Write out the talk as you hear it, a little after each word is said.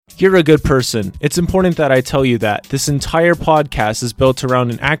You're a good person. It's important that I tell you that. This entire podcast is built around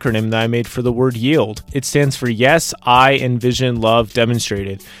an acronym that I made for the word yield. It stands for Yes, I, Envision, Love,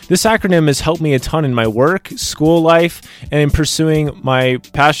 Demonstrated. This acronym has helped me a ton in my work, school life, and in pursuing my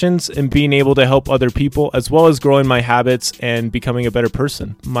passions and being able to help other people, as well as growing my habits and becoming a better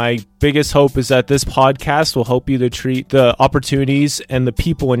person. My biggest hope is that this podcast will help you to treat the opportunities and the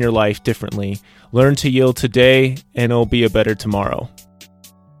people in your life differently. Learn to yield today, and it'll be a better tomorrow.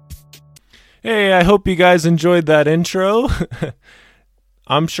 Hey, I hope you guys enjoyed that intro.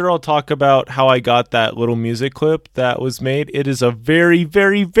 I'm sure I'll talk about how I got that little music clip that was made. It is a very,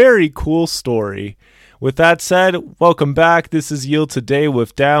 very, very cool story. With that said, welcome back. This is Yield Today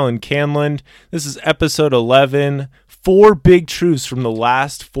with Dal and Canland. This is episode 11. 4 big truths from the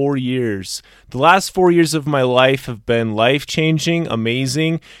last 4 years. The last 4 years of my life have been life-changing,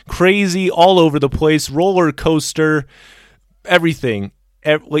 amazing, crazy, all over the place, roller coaster, everything.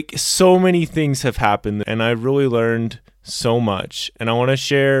 Like, so many things have happened, and I've really learned so much. And I want to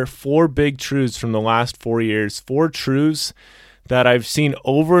share 4 big truths from the last 4 years, 4 truths that I've seen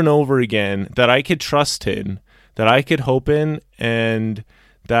over and over again that I could trust in, that I could hope in, and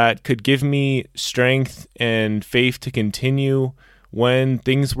that could give me strength and faith to continue when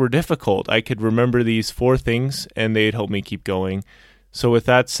things were difficult. I could remember these 4 things, and they'd help me keep going. So with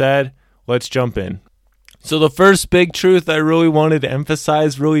that said, let's jump in. So the first big truth I really wanted to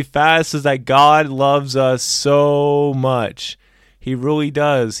emphasize really fast is that God loves us so much. He really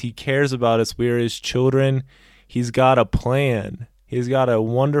does. He cares about us. We are His children. He's got a plan. He's got a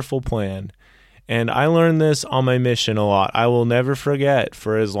wonderful plan. And I learned this on my mission a lot. I will never forget,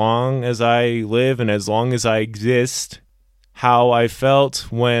 for as long as I live and as long as I exist, how I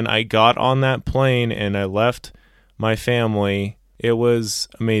felt when I got on that plane and I left my family. It was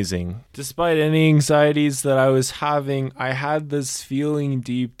amazing. Despite any anxieties that I was having, I had this feeling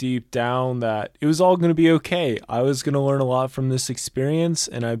deep down that it was all going to be okay. I was going to learn a lot from this experience,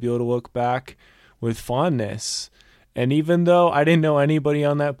 and I'd be able to look back with fondness. And even though I didn't know anybody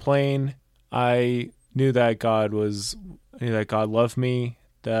on that plane, I knew that God loved me,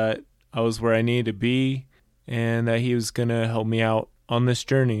 that I was where I needed to be, and that He was going to help me out on this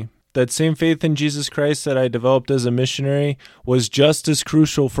journey. That same faith in Jesus Christ that I developed as a missionary was just as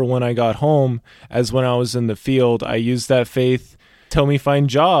crucial for when I got home as when I was in the field. I used that faith to help me find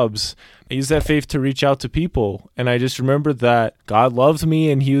jobs. I used that faith to reach out to people. And I just remembered that God loved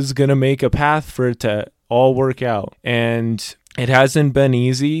me and He was going to make a path for it to all work out. And it hasn't been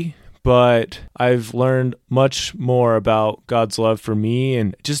easy, but I've learned much more about God's love for me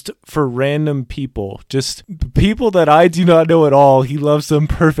and just for random people, just people that I do not know at all. He loves them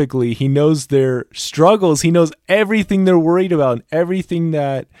perfectly. He knows their struggles. He knows everything they're worried about and everything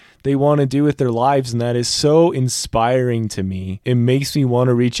that they want to do with their lives. And that is so inspiring to me. It makes me want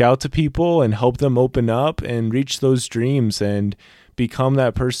to reach out to people and help them open up and reach those dreams and become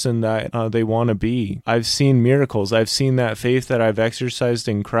that person that they want to be. I've seen miracles. I've seen that faith that I've exercised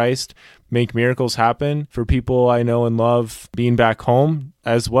in Christ make miracles happen for people I know and love being back home,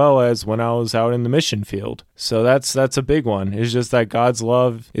 as well as when I was out in the mission field. So that's a big one. It's just that God's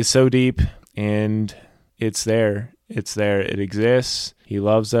love is so deep and it's there. It's there. It exists. He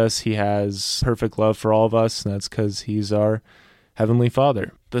loves us. He has perfect love for all of us, and that's because He's our Heavenly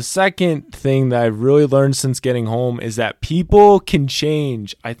Father. The second thing that I've really learned since getting home is that people can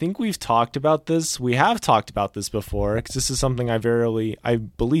change. I think we've talked about this. We have talked about this before, because this is something I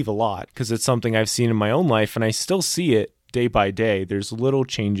believe a lot, because it's something I've seen in my own life, and I still see it day by day. There's little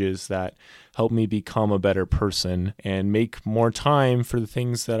changes that help me become a better person and make more time for the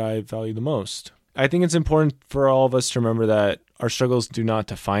things that I value the most. I think it's important for all of us to remember that our struggles do not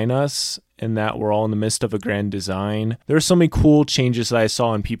define us, and that we're all in the midst of a grand design. There are so many cool changes that I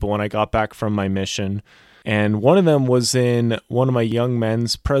saw in people when I got back from my mission. And one of them was in one of my young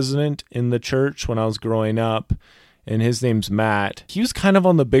men's president in the church when I was growing up. And his name's Matt. He was kind of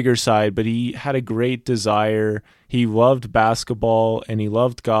on the bigger side, but he had a great desire. He loved basketball and he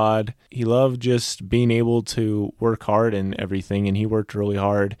loved God. He loved just being able to work hard and everything, and he worked really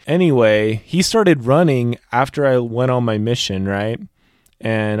hard. Anyway, he started running after I went on my mission, right?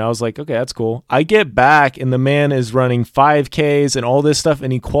 And I was like, okay, that's cool. I get back and the man is running 5Ks and all this stuff,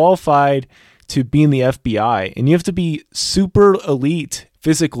 and he qualified to be in the FBI. And you have to be super elite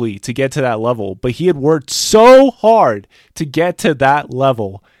physically to get to that level. But he had worked so hard to get to that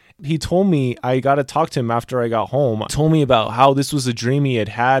level. He told me, I got to talk to him after I got home. He told me about how this was a dream he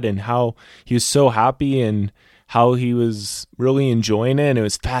had and how he was so happy and how he was really enjoying it, and it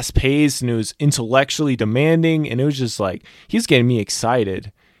was fast paced and it was intellectually demanding, and it was just like, he was getting me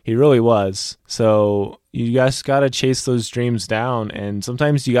excited. He really was. So you guys got to chase those dreams down, and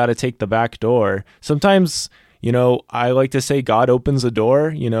sometimes you got to take the back door. Sometimes, I like to say God opens a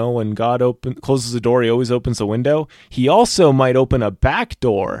door. When God closes a door, he always opens a window. He also might open a back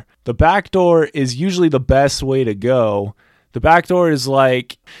door. The back door is usually the best way to go. The back door is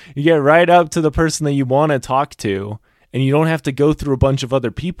like you get right up to the person that you want to talk to, and you don't have to go through a bunch of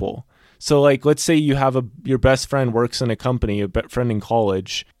other people. So like, let's say you have your best friend works in a company, a friend in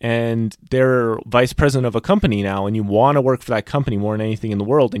college, and they're vice president of a company now, and you want to work for that company more than anything in the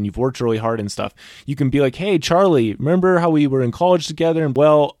world, and you've worked really hard and stuff. You can be like, hey, Charlie, remember how we were in college together? And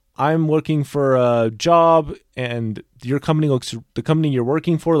well, I'm looking for a job, and the company you're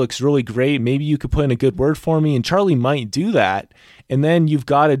working for looks really great. Maybe you could put in a good word for me. And Charlie might do that. And then you've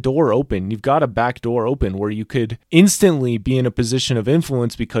got a door open. You've got a back door open where you could instantly be in a position of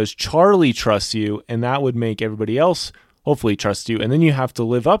influence because Charlie trusts you, and that would make everybody else hopefully trust you. And then you have to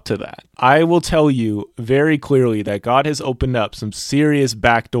live up to that. I will tell you very clearly that God has opened up some serious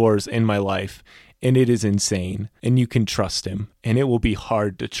back doors in my life, and it is insane. And you can trust him, and it will be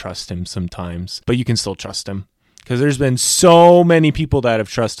hard to trust him sometimes, but you can still trust him because there's been so many people that have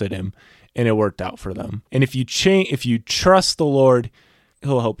trusted him, and it worked out for them. And if you trust the Lord,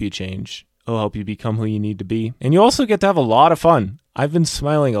 he'll help you change. He'll help you become who you need to be. And you also get to have a lot of fun. I've been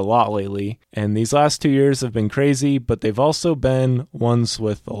smiling a lot lately, and these last 2 years have been crazy, but they've also been ones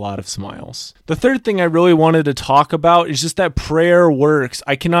with a lot of smiles. The third thing I really wanted to talk about is just that prayer works.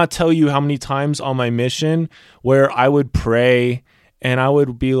 I cannot tell you how many times on my mission where I would pray and I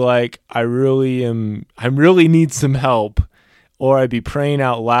would be like, I really need some help, or I'd be praying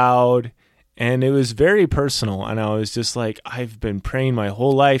out loud. And it was very personal. And I was just like, I've been praying my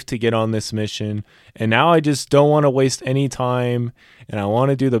whole life to get on this mission. And now I just don't want to waste any time. And I want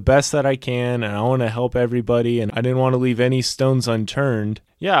to do the best that I can. And I want to help everybody. And I didn't want to leave any stones unturned.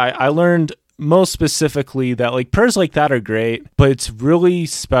 Yeah, I learned most specifically that like prayers like that are great, but it's really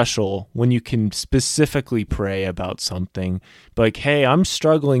special when you can specifically pray about something like, hey, I'm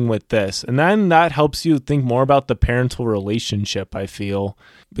struggling with this. And then that helps you think more about the parental relationship, I feel,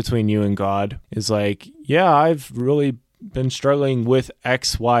 between you and God. Is like, yeah, I've really been struggling with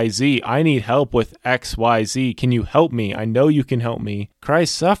XYZ. I need help with XYZ. Can you help me? I know you can help me.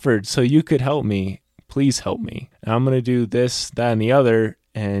 Christ suffered so you could help me. Please help me. And I'm going to do this, that, and the other,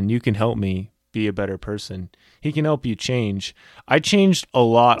 and you can help me be a better person. He can help you change. I changed a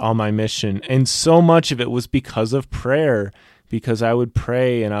lot on my mission, and so much of it was because of prayer, because I would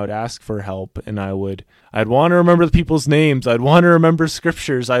pray and I would ask for help, and I'd want to remember the people's names. I'd want to remember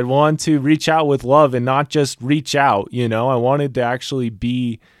scriptures. I'd want to reach out with love and not just reach out. I wanted to actually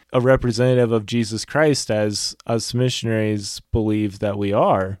be a representative of Jesus Christ, as us missionaries believe that we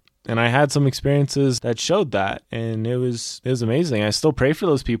are. And I had some experiences that showed that, and it was amazing. I still pray for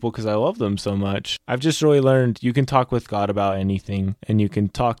those people because I love them so much. I've just really learned you can talk with God about anything, and you can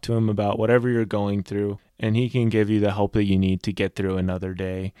talk to him about whatever you're going through, and he can give you the help that you need to get through another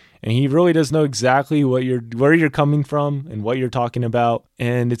day. And he really does know exactly where you're coming from and what you're talking about.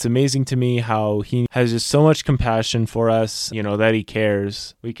 And it's amazing to me how he has just so much compassion for us, that he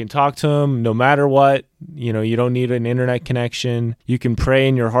cares. We can talk to him no matter what. You don't need an internet connection. You can pray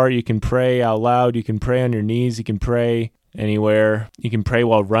in your heart. You can pray out loud. You can pray on your knees. You can pray anywhere. You can pray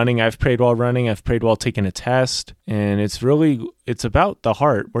while running. I've prayed while running. I've prayed while taking a test. And it's about the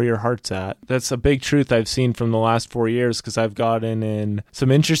heart, where your heart's at. That's a big truth I've seen from the last 4 years, because I've gotten in some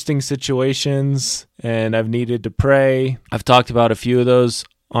interesting situations and I've needed to pray. I've talked about a few of those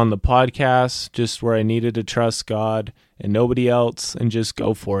on the podcast, just where I needed to trust God and nobody else and just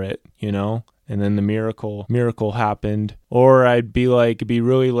go for it, And then the miracle happened. Or I'd be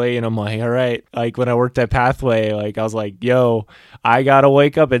really late, and I'm like, all right, like when I worked at Pathway, like I was like, yo, I got to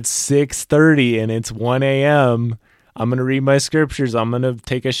wake up at 6:30 and it's 1 a.m. I'm going to read my scriptures. I'm going to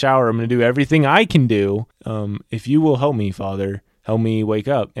take a shower. I'm going to do everything I can do. If you will help me, Father, help me wake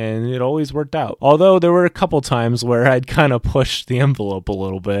up. And it always worked out. Although there were a couple times where I'd kind of pushed the envelope a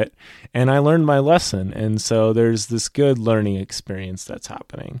little bit, and I learned my lesson. And so there's this good learning experience that's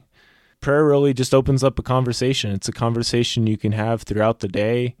happening. Prayer really just opens up a conversation. It's a conversation you can have throughout the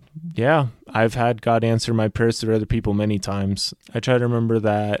day. Yeah, I've had God answer my prayers through other people many times. I try to remember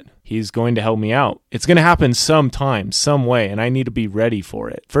that he's going to help me out. It's going to happen sometime, some way, and I need to be ready for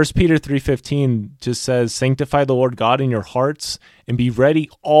it. 1 Peter 3:15 just says, sanctify the Lord God in your hearts and be ready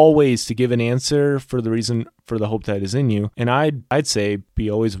always to give an answer for the hope that is in you. And I'd say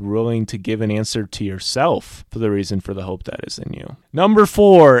be always willing to give an answer to yourself for the reason for the hope that is in you. Number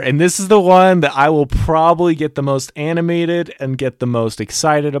 4, and this is the one that I will probably get the most animated and get the most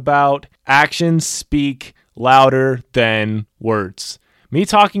excited about. Actions speak louder than words. Me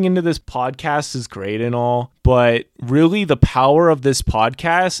talking into this podcast is great and all, but really the power of this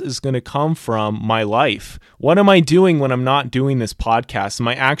podcast is going to come from my life. What am I doing when I'm not doing this podcast? Am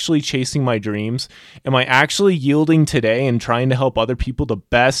I actually chasing my dreams? Am I actually yielding today and trying to help other people the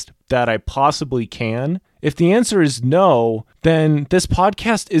best that I possibly can? If the answer is no, then this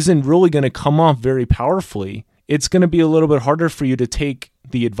podcast isn't really going to come off very powerfully. It's going to be a little bit harder for you to take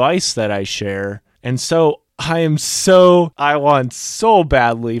the advice that I share. And so I want so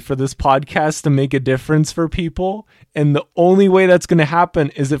badly for this podcast to make a difference for people. And the only way that's going to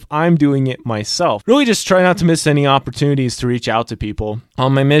happen is if I'm doing it myself. Really just try not to miss any opportunities to reach out to people.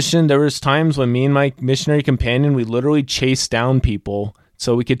 On my mission, there was times when me and my missionary companion, we literally chased down people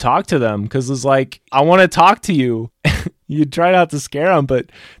so we could talk to them, because it's like, I want to talk to you. You try not to scare them, but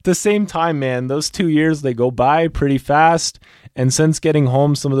at the same time, man, those 2 years, they go by pretty fast. And since getting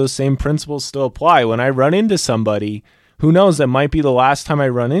home, some of those same principles still apply. When I run into somebody, who knows, that might be the last time I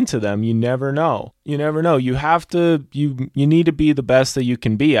run into them. You never know. You never know. You have to, you need to be the best that you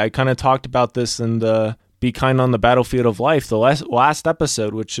can be. I kind of talked about this in the Be Kind on the Battlefield of Life, the last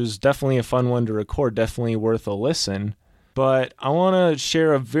episode, which is definitely a fun one to record, definitely worth a listen. But I want to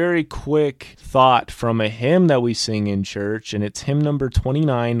share a very quick thought from a hymn that we sing in church, and it's hymn number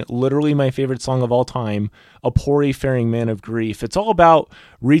 29, literally my favorite song of all time, A Poor Faring Man of Grief. It's all about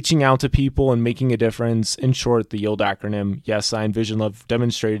reaching out to people and making a difference. In short, the YIELD acronym, Yes, Sign, Vision, Love,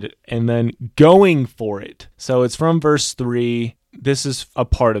 Demonstrated, and then going for it. So it's from verse 3. This is a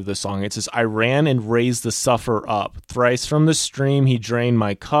part of the song. It says, I ran and raised the sufferer up. Thrice from the stream he drained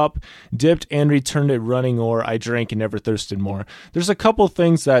my cup, dipped and returned it running o'er. I drank and never thirsted more. There's a couple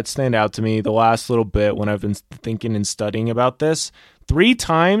things that stand out to me the last little bit when I've been thinking and studying about this. 3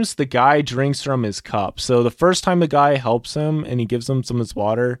 times the guy drinks from his cup. So the first time the guy helps him and he gives him some of his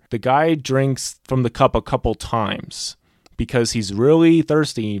water, the guy drinks from the cup a couple times because he's really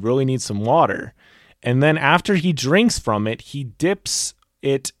thirsty. He really needs some water. And then after he drinks from it, he dips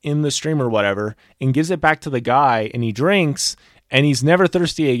it in the stream or whatever and gives it back to the guy, and he drinks and he's never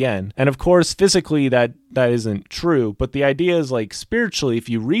thirsty again. And of course, physically that isn't true, but the idea is like spiritually, if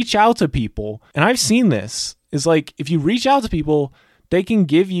you reach out to people, and I've seen this, is like if you reach out to people, they can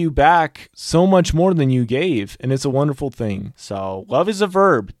give you back so much more than you gave, and it's a wonderful thing. So love is a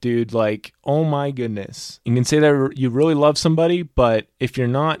verb, dude. Like, oh my goodness. You can say that you really love somebody, but if you're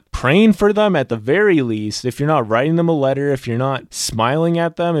not praying for them at the very least, if you're not writing them a letter, if you're not smiling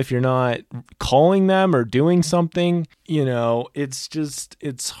at them, if you're not calling them or doing something, you know,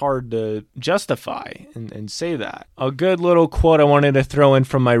 it's hard to justify and say that. A good little quote I wanted to throw in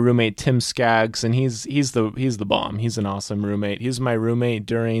from my roommate, Tim Skaggs, and he's the bomb. He's an awesome roommate. He's my roommate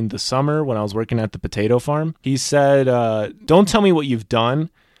during the summer when I was working at the potato farm. He said, don't tell me what you've done,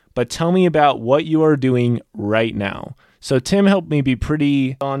 but tell me about what you are doing right now. So Tim helped me be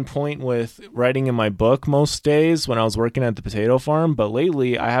pretty on point with writing in my book most days when I was working at the potato farm, but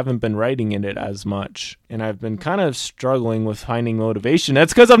lately I haven't been writing in it as much, and I've been kind of struggling with finding motivation.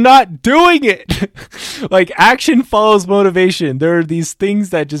 That's because I'm not doing it. Like, action follows motivation. There are these things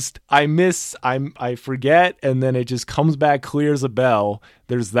that just I miss, I forget, and then it just comes back clear as a bell.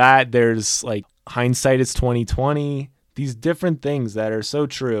 There's that. There's like hindsight is 2020. These different things that are so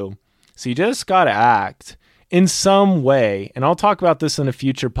true. So you just got to act in some way, and I'll talk about this in a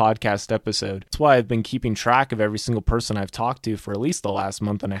future podcast episode. That's why I've been keeping track of every single person I've talked to for at least the last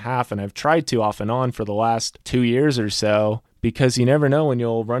month and a half, and I've tried to off and on for the last 2 years or so, because you never know when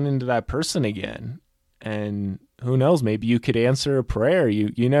you'll run into that person again. And who knows, maybe you could answer a prayer.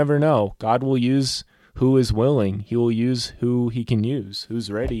 You never know. God will use who is willing. He will use who he can use,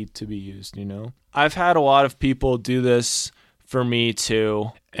 who's ready to be used, you know? I've had a lot of people do this for me too.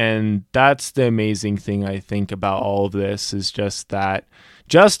 And that's the amazing thing I think about all of this, is just that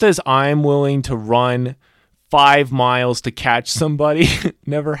just as I'm willing to run 5 miles to catch somebody,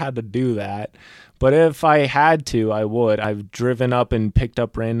 never had to do that, but if I had to, I would. I've driven up and picked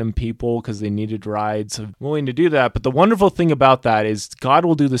up random people because they needed rides. I'm willing to do that. But the wonderful thing about that is God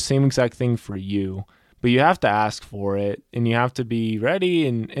will do the same exact thing for you. But you have to ask for it, and you have to be ready,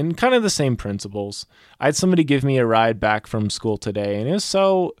 and kind of the same principles. I had somebody give me a ride back from school today, and it was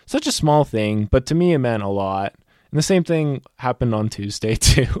such a small thing, but to me it meant a lot. And the same thing happened on Tuesday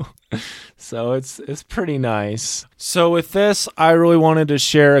too. So it's pretty nice. So with this, I really wanted to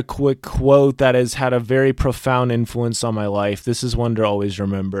share a quick quote that has had a very profound influence on my life. This is one to always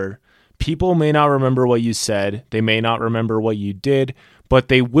remember. People may not remember what you said. They may not remember what you did, but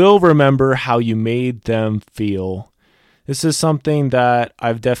they will remember how you made them feel. This is something that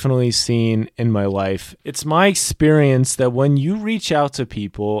I've definitely seen in my life. It's my experience that when you reach out to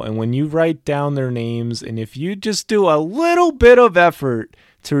people and when you write down their names, and if you just do a little bit of effort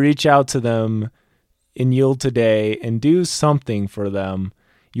to reach out to them in Yield Today and do something for them,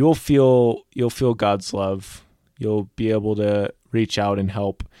 you'll feel God's love. You'll be able to reach out and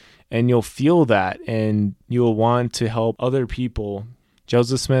help, and you'll feel that, and you'll want to help other people.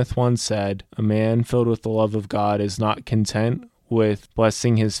 Joseph Smith once said, "A man filled with the love of God is not content with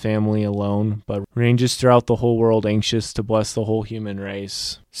blessing his family alone, but ranges throughout the whole world anxious to bless the whole human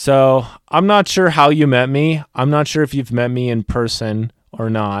race." So I'm not sure how you met me. I'm not sure if you've met me in person or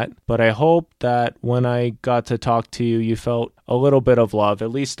not, but I hope that when I got to talk to you, you felt a little bit of love,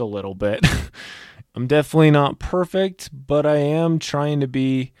 at least a little bit. I'm definitely not perfect, but I am trying to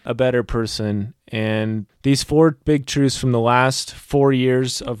be a better person. And these 4 big truths from the last 4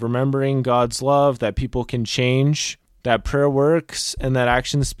 years of remembering God's love, that people can change, that prayer works, and that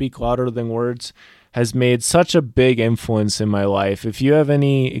actions speak louder than words, has made such a big influence in my life. If you have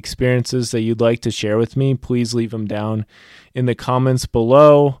any experiences that you'd like to share with me, please leave them down in the comments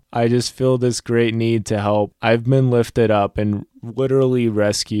below. I just feel this great need to help. I've been lifted up and literally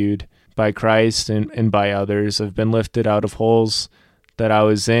rescued by Christ and by others. I've been lifted out of holes that I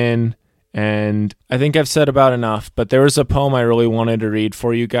was in, and I think I've said about enough, but there was a poem I really wanted to read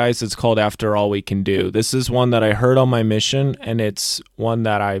for you guys. It's called After All We Can Do. This is one that I heard on my mission, and it's one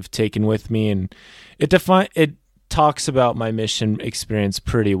that I've taken with me, and it talks about my mission experience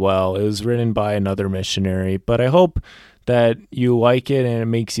pretty well. It was written by another missionary, but I hope that you like it and it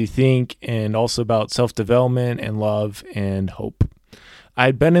makes you think, and also about self-development and love and hope.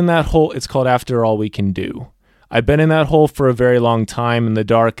 I'd been in that hole. It's called After All We Can Do. I've been in that hole for a very long time, in the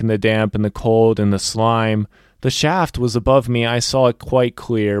dark and the damp and the cold and the slime. The shaft was above me. I saw it quite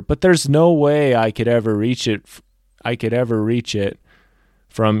clear, but there's no way I could ever reach it.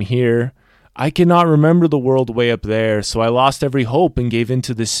 From here. I cannot remember the world way up there, so I lost every hope and gave in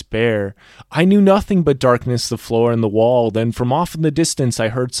to despair. I knew nothing but darkness, the floor and the wall. Then from off in the distance I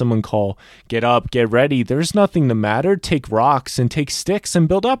heard someone call, "Get up, get ready, there's nothing the matter. Take rocks and take sticks and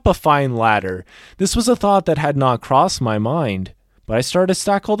build up a fine ladder." This was a thought that had not crossed my mind, but I started to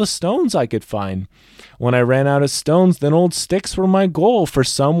stack all the stones I could find. When I ran out of stones, then old sticks were my goal. For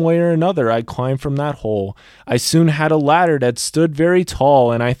some way or another, I'd climb from that hole. I soon had a ladder that stood very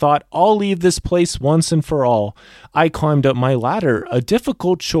tall, and I thought, I'll leave this place once and for all. I climbed up my ladder, a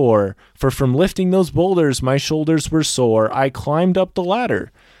difficult chore, for from lifting those boulders my shoulders were sore. I climbed up the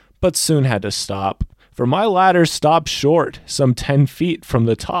ladder, but soon had to stop, for my ladder stopped short, some 10 feet from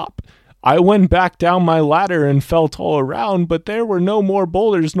the top. I went back down my ladder and felt all around, but there were no more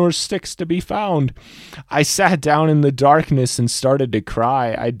boulders nor sticks to be found. I sat down in the darkness and started to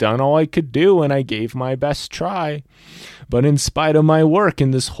cry. I'd done all I could do, and I gave my best try. But in spite of my work in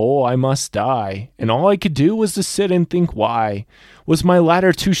this hole, I must die. And all I could do was to sit and think why. Was my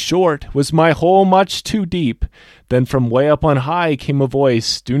ladder too short? Was my hole much too deep? Then from way up on high came a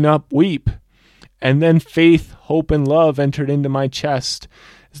voice, "Do not weep." And then faith, hope, and love entered into my chest.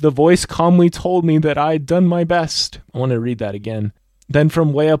 The voice calmly told me that I had done my best. I want to read that again. Then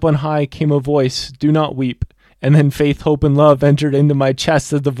from way up on high came a voice, "Do not weep." And then faith, hope, and love entered into my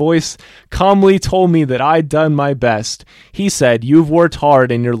chest as the voice calmly told me that I'd done my best. He said, "You've worked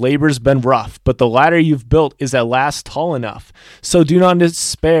hard and your labor's been rough, but the ladder you've built is at last tall enough. So do not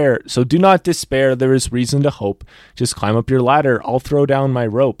despair. There is reason to hope. Just climb up your ladder. I'll throw down my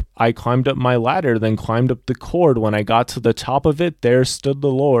rope." I climbed up my ladder, then climbed up the cord. When I got to the top of it, there stood the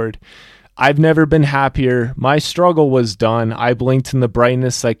Lord. I've never been happier. My struggle was done. I blinked in the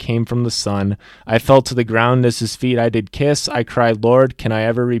brightness that came from the sun. I fell to the ground as his feet I did kiss. I cried, "Lord, can I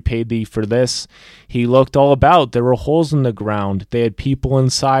ever repay thee for this?" He looked all about. There were holes in the ground. They had people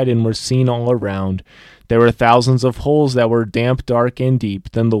inside and were seen all around. There were thousands of holes that were damp, dark, and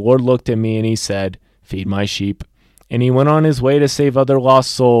deep. Then the Lord looked at me and he said, "Feed my sheep." And he went on his way to save other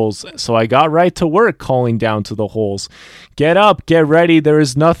lost souls. So I got right to work calling down to the holes, "Get up, get ready, there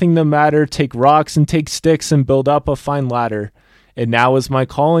is nothing the matter. Take rocks and take sticks and build up a fine ladder." And now is my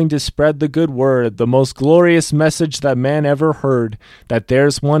calling to spread the good word, the most glorious message that man ever heard, that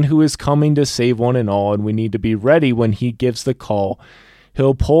there's one who is coming to save one and all, and we need to be ready when he gives the call.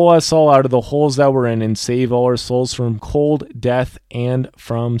 He'll pull us all out of the holes that we're in and save all our souls from cold, death, and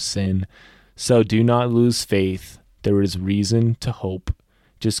from sin. So do not lose faith. There is reason to hope.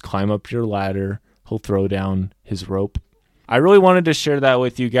 Just climb up your ladder. He'll throw down his rope. I really wanted to share that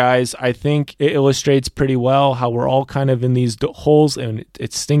with you guys. I think it illustrates pretty well how we're all kind of in these holes and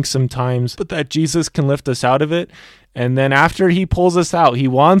it stinks sometimes, but that Jesus can lift us out of it. And then after he pulls us out, he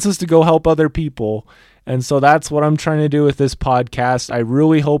wants us to go help other people. And so that's what I'm trying to do with this podcast. I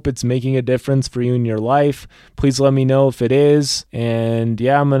really hope it's making a difference for you in your life. Please let me know if it is. And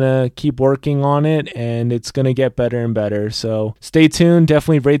yeah, I'm going to keep working on it, and it's going to get better and better. So stay tuned.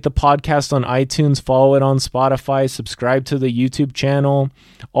 Definitely rate the podcast on iTunes, follow it on Spotify, subscribe to the YouTube channel.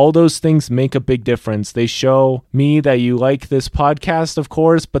 All those things make a big difference. They show me that you like this podcast, of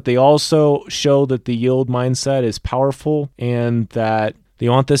course, but they also show that the yield mindset is powerful and that they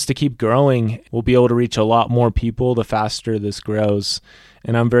want this to keep growing. We'll be able to reach a lot more people the faster this grows.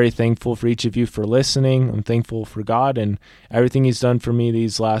 And I'm very thankful for each of you for listening. I'm thankful for God and everything He's done for me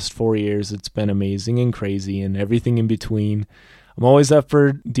these last 4 years. It's been amazing and crazy and everything in between. I'm always up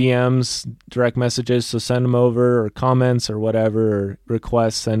for DMs, direct messages, so send them over, or comments or whatever, or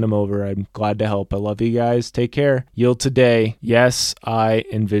requests, send them over. I'm glad to help. I love you guys. Take care. Yield today. Yes, I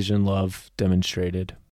envision love demonstrated.